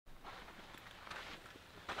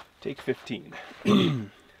Take 15.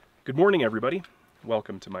 Good morning, everybody.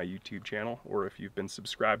 Welcome to my YouTube channel, or if you've been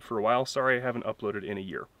subscribed for a while, sorry I haven't uploaded in a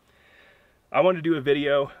year. I wanted to do a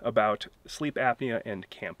video about sleep apnea and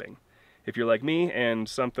camping. If you're like me and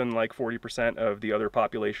something like 40% of the other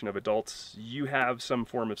population of adults, you have some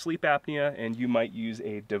form of sleep apnea and you might use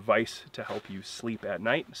a device to help you sleep at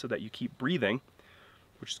night so that you keep breathing,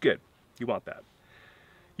 which is good. You want that.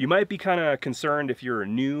 You might be kind of concerned if you're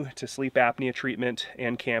new to sleep apnea treatment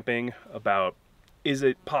and camping about, is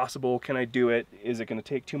it possible? Can I do it? Is it going to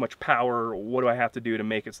take too much power? What do I have to do to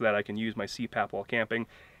make it so that I can use my CPAP while camping?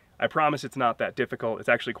 I promise it's not that difficult. It's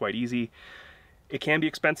actually quite easy. It can be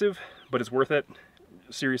expensive, but it's worth it.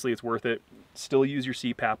 Seriously, it's worth it. Still use your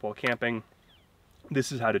CPAP while camping.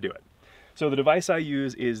 This is how to do it. So the device I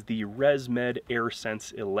use is the ResMed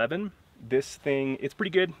Airsense 11. This thing, it's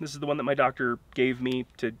pretty good. This is the one that my doctor gave me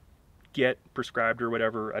to get prescribed or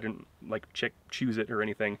whatever. I didn't like choose it or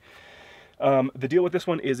anything. The deal with this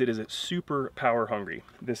one is it is super power hungry.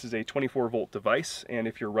 This is a 24 volt device, and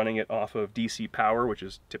if you're running it off of DC power, which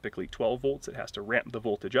is typically 12 volts, it has to ramp the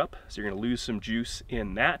voltage up. So you're gonna lose some juice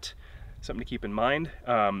in that. Something to keep in mind.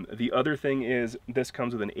 The other thing is this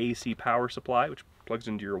comes with an AC power supply, which plugs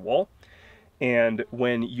into your wall. And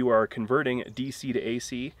when you are converting DC to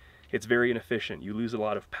AC, it's very inefficient. You lose a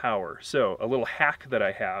lot of power. So a little hack that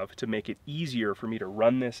I have to make it easier for me to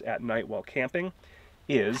run this at night while camping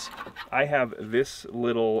is I have this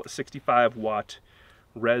little 65 watt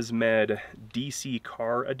ResMed DC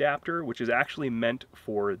car adapter, which is actually meant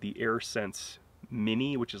for the Airsense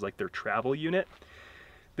Mini, which is like their travel unit.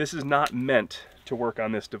 This is not meant to work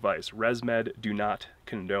on this device. ResMed do not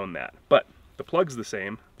condone that. But the plug's the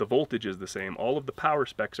same, the voltage is the same, all of the power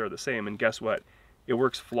specs are the same, and guess what? It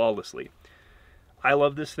works flawlessly. I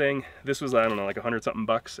love this thing. This was, I don't know, like 100 something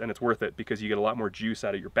bucks, and it's worth it because you get a lot more juice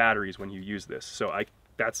out of your batteries when you use this. So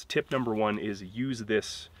that's tip number one, is use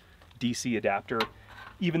this DC adapter.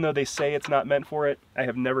 Even though they say it's not meant for it, I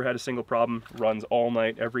have never had a single problem. Runs all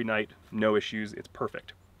night, every night, no issues. It's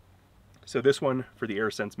perfect. So this one for the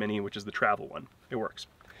Airsense Mini, which is the travel one, it works.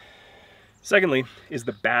 Secondly is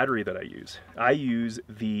the battery that I use. I use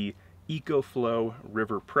the Ecoflow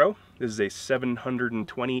River Pro. This is a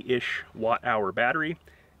 720-ish watt-hour battery,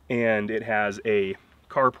 and it has a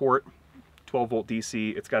carport, 12 volt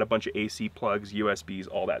DC. It's got a bunch of AC plugs, USBs,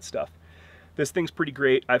 all that stuff. This thing's pretty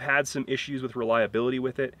great. I've had some issues with reliability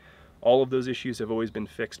with it. All of those issues have always been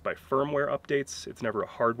fixed by firmware updates. It's never a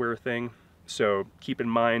hardware thing. So keep in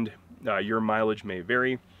mind, your mileage may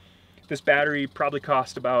vary. This battery probably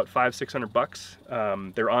cost about $500–600 bucks.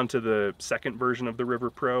 They're onto the second version of the River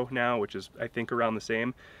Pro now, which is, I think, around the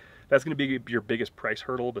same. That's going to be your biggest price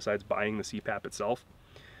hurdle besides buying the CPAP itself.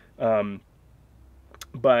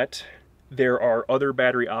 But there are other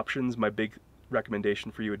battery options. My big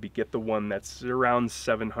recommendation for you would be get the one that's around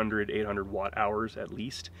 700–800 watt hours at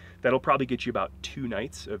least. That'll probably get you about 2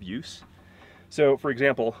 nights of use. So, for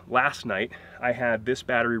example, last night I had this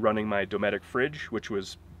battery running my Dometic fridge, which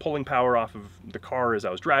was pulling power off of the car as I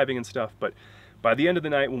was driving and stuff, but by the end of the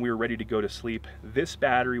night when we were ready to go to sleep, this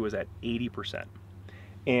battery was at 80%.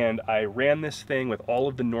 And I ran this thing with all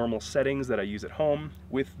of the normal settings that I use at home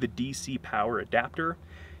with the DC power adapter,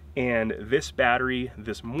 and this battery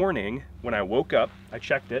this morning, when I woke up, I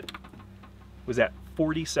checked it, was at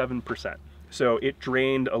 47%. So it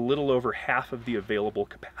drained a little over half of the available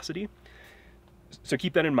capacity. So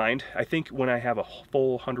keep that in mind. I think when I have a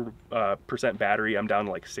full 100% battery, I'm down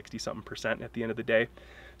to like 60-something% at the end of the day.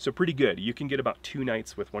 So pretty good. You can get about 2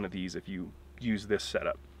 nights with one of these if you use this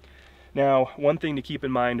setup. Now, one thing to keep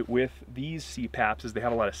in mind with these CPAPs is they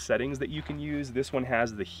have a lot of settings that you can use. This one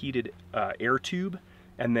has the heated air tube,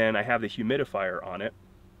 and then I have the humidifier on it.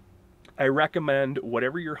 I recommend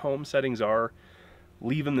whatever your home settings are,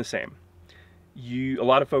 leave them the same. A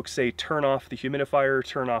lot of folks say turn off the humidifier,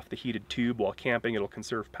 turn off the heated tube while camping, it'll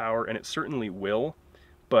conserve power, and it certainly will.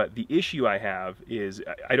 But the issue I have is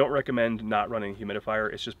I don't recommend not running a humidifier.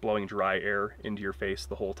 It's just blowing dry air into your face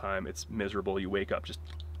the whole time. It's miserable. You wake up,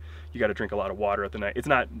 you got to drink a lot of water at the night.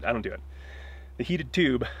 I don't do it. The heated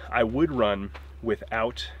tube I would run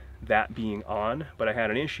without that being on, but I had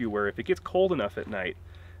an issue where if it gets cold enough at night,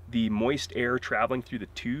 the moist air traveling through the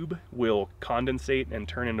tube will condensate and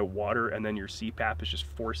turn into water, and then your CPAP is just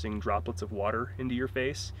forcing droplets of water into your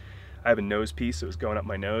face. I have a nose piece, so it was going up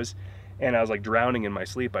my nose, and I was like drowning in my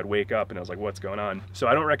sleep. I'd wake up and I was like, what's going on? So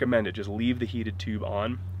I don't recommend it. Just leave the heated tube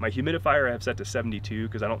on. My humidifier I have set to 72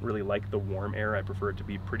 because I don't really like the warm air. I prefer it to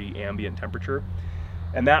be pretty ambient temperature.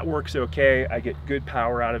 And that works okay. I get good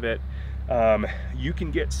power out of it. You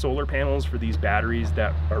can get solar panels for these batteries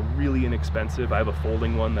that are really inexpensive. I have a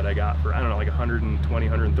folding one that I got for, I don't know, like 120,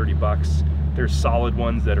 130 bucks. There's solid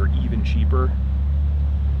ones that are even cheaper.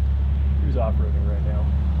 Who's off-roading right now?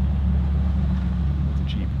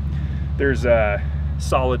 It's cheap. There's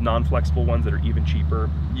solid non-flexible ones that are even cheaper.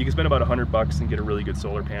 You can spend about 100 bucks and get a really good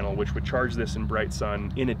solar panel, which would charge this in bright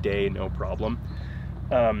sun in a day, no problem.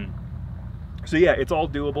 So yeah, it's all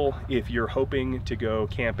doable. If you're hoping to go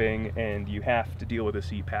camping and you have to deal with a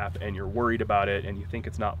CPAP and you're worried about it and you think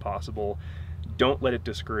it's not possible, don't let it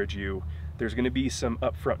discourage you. There's going to be some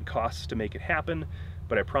upfront costs to make it happen,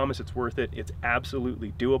 but I promise it's worth it. It's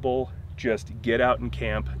absolutely doable. Just get out and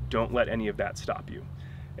camp. Don't let any of that stop you.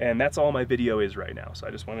 And that's all my video is right now. So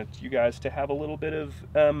I just wanted you guys to have a little bit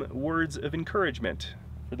of words of encouragement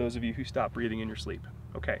for those of you who stop breathing in your sleep.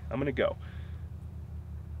 Okay, I'm gonna go.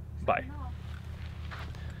 Bye.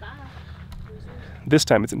 This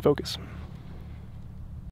time it's in focus.